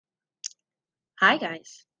Hi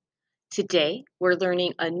guys. Today we're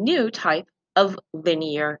learning a new type of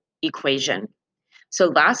linear equation. So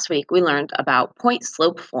last week we learned about point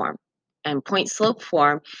slope form. And point slope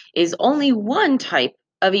form is only one type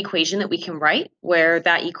of equation that we can write where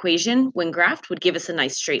that equation, when graphed, would give us a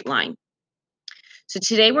nice straight line. So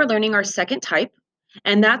today we're learning our second type,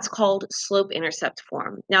 and that's called slope-intercept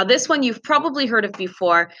form. Now this one you've probably heard of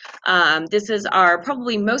before. This is our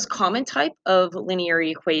probably most common type of linear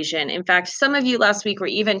equation. In fact, some of you last week were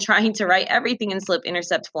even trying to write everything in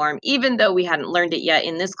slope-intercept form, even though we hadn't learned it yet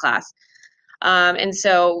in this class. And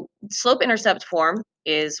so slope-intercept form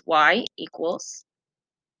is y equals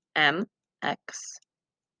mx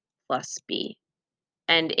plus b.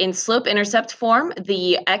 And in slope-intercept form,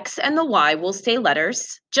 the x and the y will stay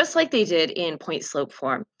letters, just like they did in point slope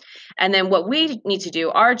form. And then what we need to do,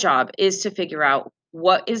 our job, is to figure out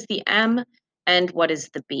what is the m and what is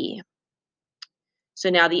the b. So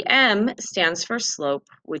now the m stands for slope,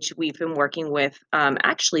 which we've been working with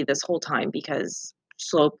actually this whole time because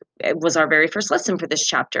slope was our very first lesson for this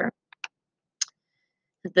chapter.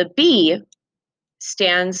 The b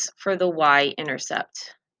stands for the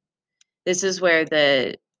y-intercept. This is where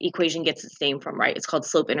the equation gets its name from, right? It's called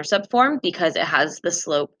slope-intercept form because it has the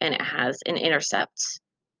slope and it has an intercept.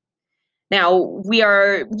 Now, we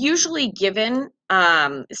are usually given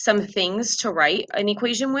some things to write an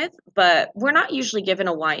equation with, but we're not usually given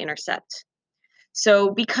a y-intercept.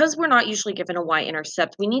 So because we're not usually given a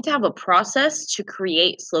y-intercept, we need to have a process to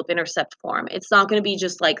create slope-intercept form. It's not going to be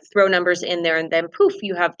just like throw numbers in there and then poof,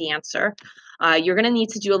 you have the answer. You're going to need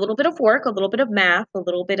to do a little bit of work, a little bit of math, a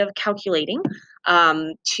little bit of calculating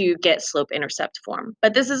to get slope-intercept form.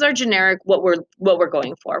 But this is our generic what we're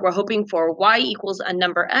going for. We're hoping for y equals a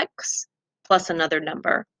number x plus another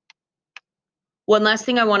number. One last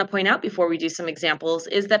thing I want to point out before we do some examples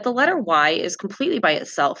is that the letter y is completely by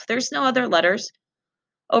itself. There's no other letters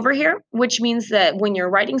over here, which means that when you're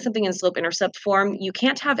writing something in slope-intercept form, you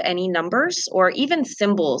can't have any numbers or even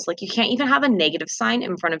symbols. Like you can't even have a negative sign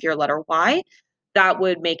in front of your letter y. That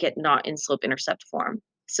would make it not in slope-intercept form.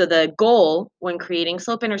 So the goal when creating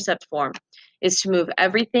slope-intercept form is to move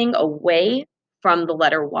everything away from the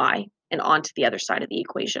letter y and onto the other side of the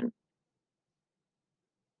equation.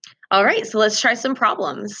 All right, so let's try some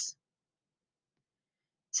problems.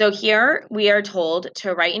 So here we are told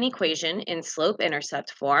to write an equation in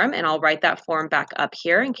slope-intercept form, and I'll write that form back up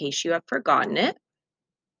here in case you have forgotten it.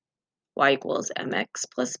 Y equals mx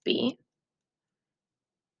plus b.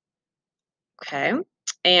 Okay,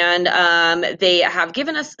 and they have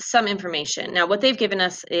given us some information. Now what they've given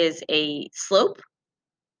us is a slope,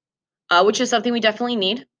 which is something we definitely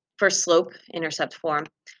need for slope-intercept form.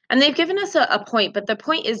 And they've given us a point, but the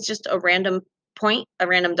point is just a random point, a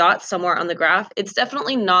random dot somewhere on the graph. It's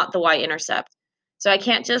definitely not the y-intercept. So I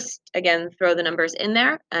can't just, again, throw the numbers in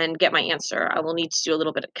there and get my answer. I will need to do a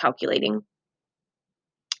little bit of calculating.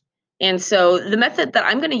 And so the method that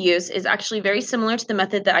I'm going to use is actually very similar to the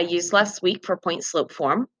method that I used last week for point slope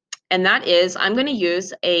form. And that is I'm going to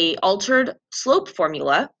use a altered slope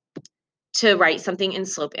formula to write something in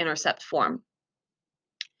slope-intercept form.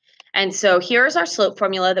 And so here's our slope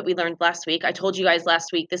formula that we learned last week. I told you guys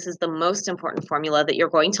last week this is the most important formula that you're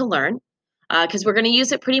going to learn because we're going to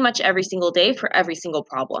use it pretty much every single day for every single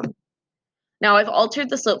problem. Now I've altered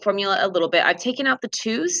the slope formula a little bit. I've taken out the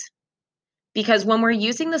 2's because when we're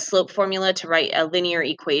using the slope formula to write a linear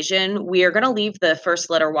equation, we are going to leave the first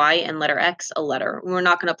letter y and letter x a letter. We're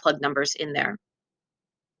not going to plug numbers in there.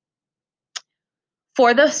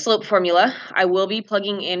 For the slope formula, I will be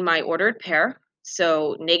plugging in my ordered pair.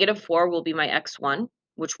 So -4 will be my x1,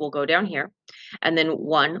 which will go down here. And then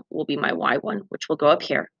 1 will be my y1, which will go up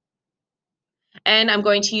here. And I'm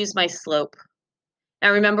going to use my slope.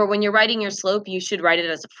 Now remember, when you're writing your slope, you should write it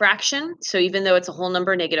as a fraction. So even though it's a whole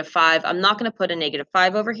number, -5, I'm not going to put a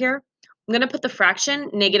 -5 over here. I'm going to put the fraction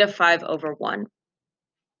 -5 over 1.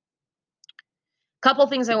 Couple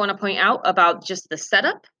things I want to point out about just the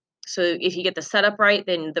setup. So if you get the setup right,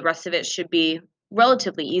 then the rest of it should be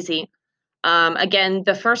relatively easy. Again,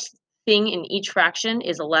 the first thing in each fraction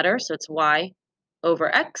is a letter, so it's y over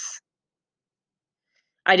x.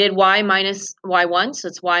 I did y minus y1, so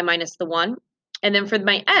it's y minus the 1. And then for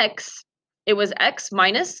my x, it was x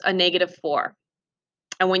minus a -4.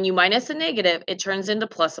 And when you minus a negative, it turns into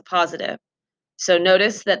plus a positive. So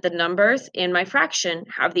notice that the numbers in my fraction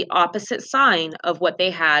have the opposite sign of what they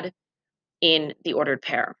had in the ordered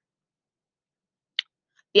pair.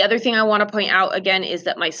 The other thing I want to point out again is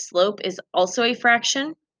that my slope is also a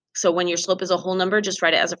fraction. So when your slope is a whole number, just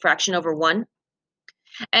write it as a fraction over 1.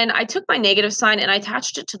 And I took my negative sign and I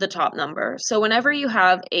attached it to the top number. So whenever you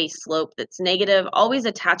have a slope that's negative, always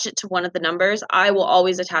attach it to one of the numbers. I will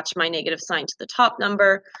always attach my negative sign to the top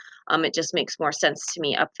number. It just makes more sense to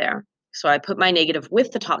me up there. So I put my negative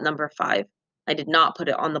with the top number 5. I did not put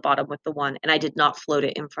it on the bottom with the 1, and I did not float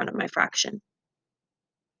it in front of my fraction.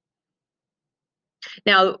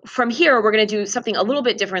 Now, from here, we're going to do something a little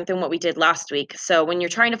bit different than what we did last week. So when you're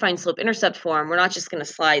trying to find slope-intercept form, we're not just going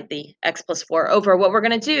to slide the x plus 4 over. What we're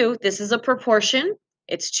going to do, this is a proportion.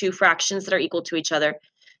 It's 2 fractions that are equal to each other.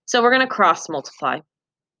 So we're going to cross multiply.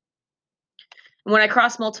 And when I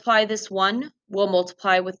cross multiply this 1, we'll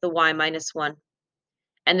multiply with the y minus 1.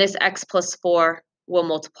 And this x plus 4 will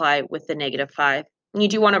multiply with the negative 5. And you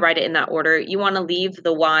do want to write it in that order. You want to leave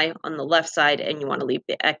the y on the left side, and you want to leave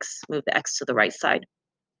the x, move the x to the right side.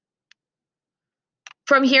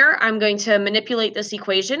 From here, I'm going to manipulate this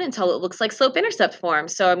equation until it looks like slope-intercept form.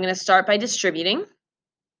 So I'm going to start by distributing.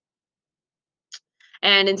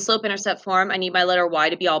 And in slope-intercept form, I need my letter y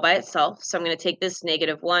to be all by itself. So I'm going to take this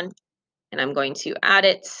negative 1, and I'm going to add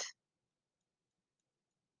it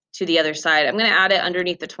to the other side. I'm going to add it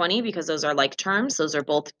underneath the 20 because those are like terms. Those are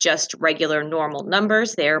both just regular normal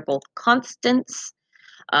numbers. They are both constants.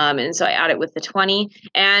 And so I add it with the 20.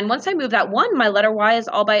 And once I move that 1, my letter y is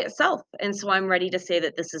all by itself. And so I'm ready to say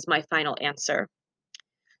that this is my final answer.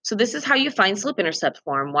 So this is how you find slope-intercept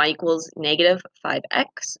form. Y equals negative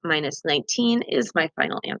 5x minus 19 is my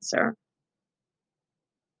final answer.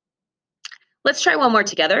 Let's try one more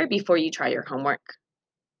together before you try your homework.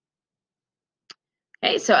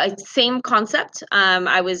 Okay, so same concept.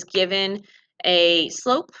 I was given a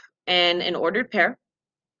slope and an ordered pair,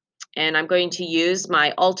 and I'm going to use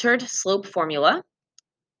my altered slope formula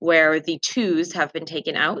where the 2's have been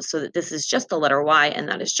taken out so that this is just the letter y and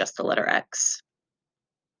that is just the letter x.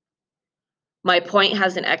 My point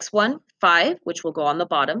has an x1, 5, which will go on the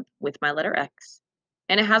bottom with my letter x,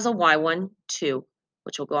 and it has a y1, 2,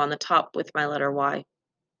 which will go on the top with my letter y.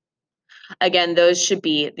 Again, those should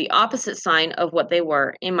be the opposite sign of what they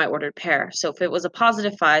were in my ordered pair. So if it was a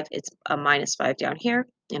positive 5, it's a minus 5 down here.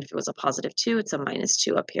 And if it was a positive 2, it's a minus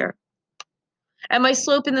 2 up here. And my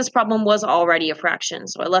slope in this problem was already a fraction.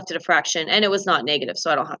 So I left it a fraction, and it was not negative,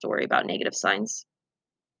 so I don't have to worry about negative signs.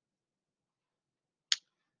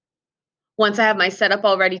 Once I have my setup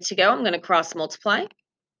all ready to go, I'm going to cross multiply.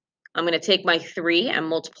 I'm going to take my 3 and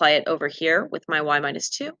multiply it over here with my y minus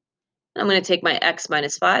 2. I'm going to take my x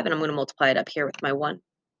minus 5, and I'm going to multiply it up here with my 1.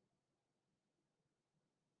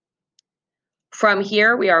 From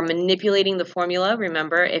here, we are manipulating the formula.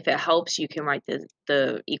 Remember, if it helps, you can write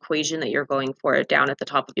the equation that you're going for down at the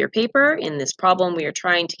top of your paper. In this problem, we are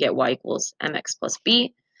trying to get y equals mx plus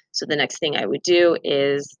b. So the next thing I would do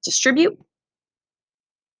is distribute.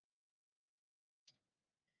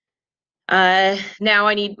 Now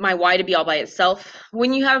I need my y to be all by itself.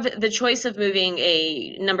 When you have the choice of moving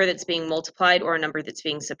a number that's being multiplied or a number that's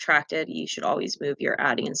being subtracted, you should always move your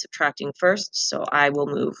adding and subtracting first. So I will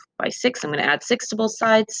move by 6. I'm going to add 6 to both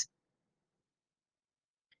sides.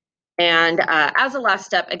 And as a last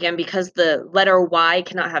step, again, because the letter y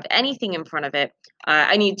cannot have anything in front of it,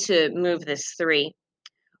 I need to move this 3.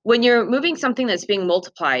 When you're moving something that's being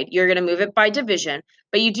multiplied, you're going to move it by division,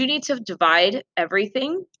 but you do need to divide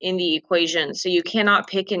everything in the equation. So you cannot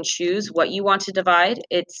pick and choose what you want to divide.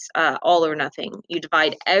 It's all or nothing. You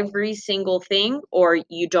divide every single thing, or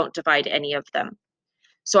you don't divide any of them.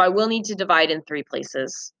 So I will need to divide in 3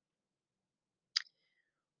 places.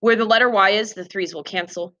 Where the letter y is, the 3's will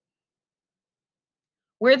cancel.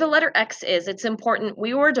 Where the letter x is, it's important.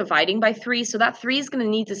 We were dividing by 3, so that 3 is going to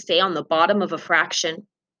need to stay on the bottom of a fraction.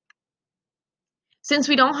 Since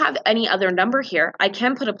we don't have any other number here, I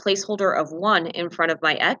can put a placeholder of 1 in front of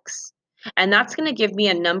my x, and that's going to give me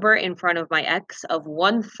a number in front of my x of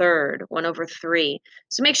 1/3, 1 over 3.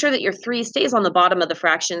 So make sure that your 3 stays on the bottom of the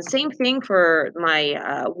fraction. Same thing for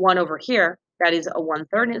my 1 over here. That is a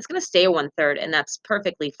 1/3, and it's going to stay a 1/3, and that's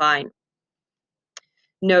perfectly fine.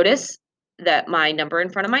 Notice that my number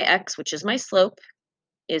in front of my x, which is my slope,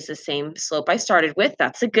 is the same slope I started with.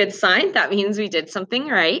 That's a good sign. That means we did something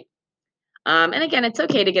right. And again, it's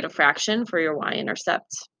okay to get a fraction for your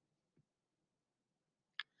y-intercept.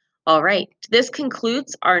 All right, this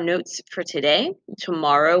concludes our notes for today.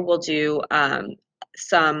 Tomorrow we'll do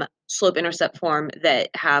some slope-intercept form that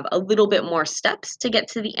have a little bit more steps to get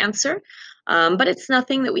to the answer, but it's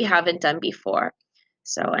nothing that we haven't done before.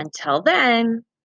 So until then,